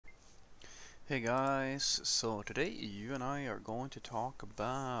Hey guys, so today you and I are going to talk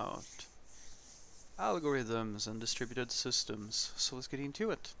about algorithms and distributed systems. So let's get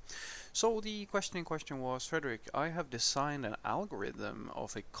into it. So the question in question was, Frederick, I have designed an algorithm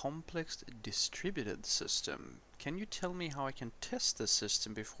of a complex distributed system. Can you tell me how I can test the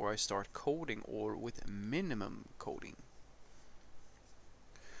system before I start coding or with minimum coding?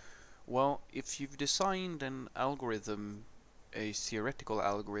 Well, if you've designed an algorithm, a theoretical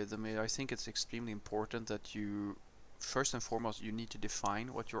algorithm, I think it's extremely important that you, first and foremost, you need to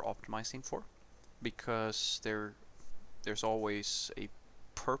define what you're optimizing for, because there's always a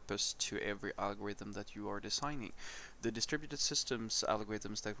purpose to every algorithm that you are designing. The distributed systems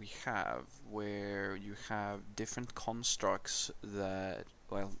algorithms that we have, where you have different constructs that,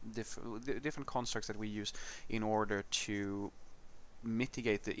 well, different constructs that we use in order to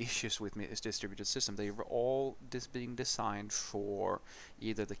mitigate the issues with distributed system. They were all being designed for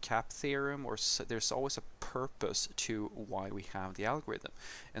either the CAP theorem or there's always a purpose to why we have the algorithm.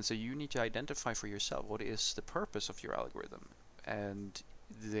 And so you need to identify for yourself what is the purpose of your algorithm. And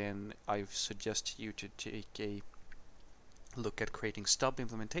then I suggest you to take a look at creating stub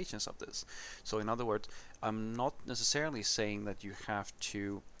implementations of this. So in other words, I'm not necessarily saying that you have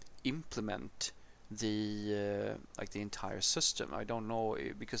to implement the like the entire system. I don't know,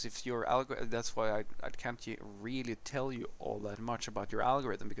 because if your algorithm, that's why I can't really tell you all that much about your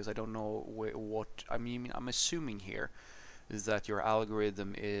algorithm, because I don't know what I mean. I'm assuming here that your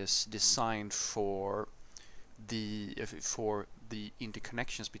algorithm is designed for the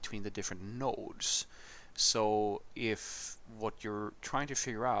interconnections between the different nodes. So if what you're trying to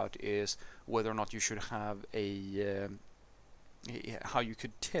figure out is whether or not you should have how you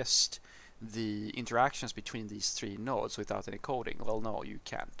could test the interactions between these three nodes without any coding, well, no, you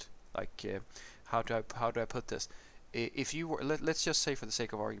can't. Like, how do I put this? If you were, let's just say for the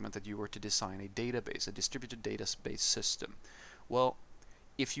sake of argument that you were to design a database, a distributed database system. Well,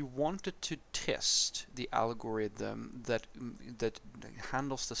 if you wanted to test the algorithm that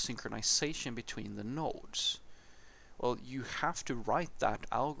handles the synchronization between the nodes, well, you have to write that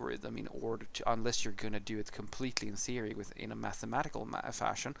algorithm in order to, unless you're going to do it completely in theory in a mathematical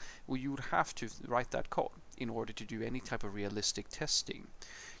fashion, well, you would have to write that code in order to do any type of realistic testing.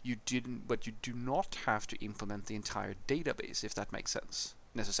 But you do not have to implement the entire database, if that makes sense.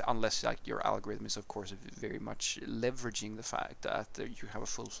 Unless like your algorithm is of course very much leveraging the fact that you have a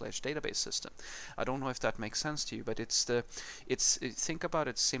full-fledged database system. I don't know if that makes sense to you, but think about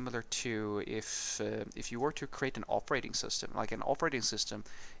it similar to if you were to create an operating system. Like an operating system,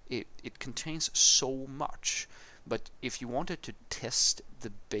 it contains so much. But if you wanted to test the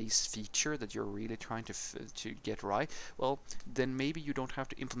base feature that you're really trying to get right, well, then maybe you don't have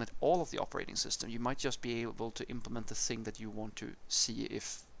to implement all of the operating system. You might just be able to implement the thing that you want to see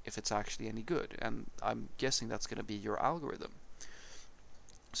if it's actually any good. And I'm guessing that's going to be your algorithm.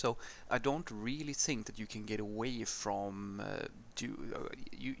 So I don't really think that you can get away from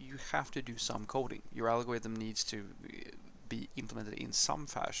you have to do some coding. Your algorithm needs to be implemented in some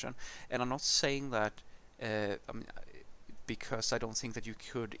fashion, and I'm not saying that I mean, because I don't think that you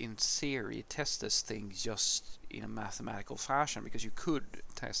could, in theory, test this thing just in a mathematical fashion, because you could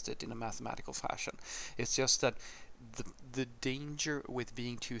test it in a mathematical fashion. It's just that the danger with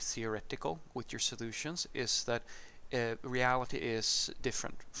being too theoretical with your solutions is that reality is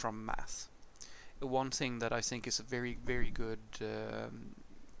different from math. One thing that I think is a very, very good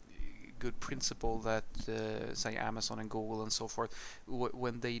principle that say Amazon and Google and so forth,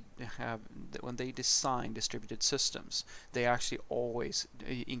 when they design distributed systems, they actually always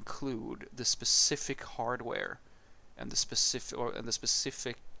include the specific hardware and the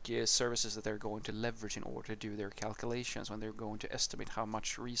specific services that they're going to leverage in order to do their calculations when they're going to estimate how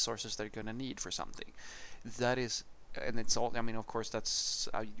much resources they're going to need for something. That is, and it's all, I mean, of course, that's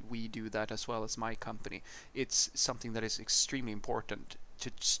we do that as well as my company. It's something that is extremely important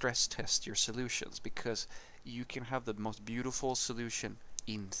to stress test your solutions, because you can have the most beautiful solution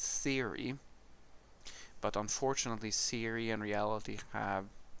in theory, but unfortunately theory and reality have,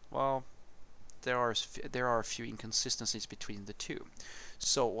 well, there are a few inconsistencies between the two.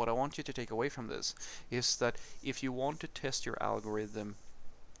 So what I want you to take away from this is that if you want to test your algorithm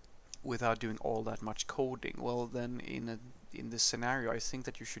without doing all that much coding, well, then in this scenario, I think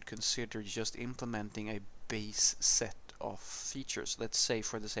that you should consider just implementing a base set of features. Let's say,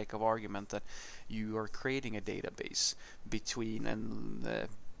 for the sake of argument, that you are creating a database between and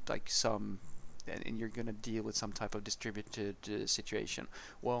like some and you're going to deal with some type of distributed situation,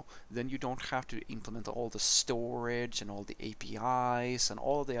 well, then you don't have to implement all the storage and all the APIs and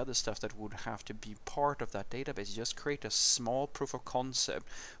all the other stuff that would have to be part of that database. You just create a small proof of concept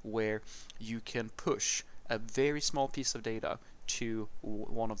where you can push a very small piece of data to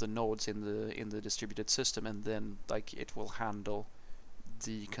one of the nodes in the distributed system, and then like it will handle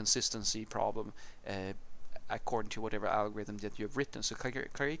the consistency problem according to whatever algorithm that you have written. So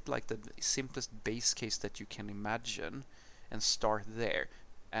create like the simplest base case that you can imagine and start there,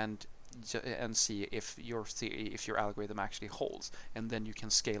 and see if your theory, if your algorithm actually holds, and then you can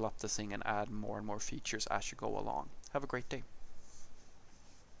scale up the thing and add more and more features as you go along. Have a great day.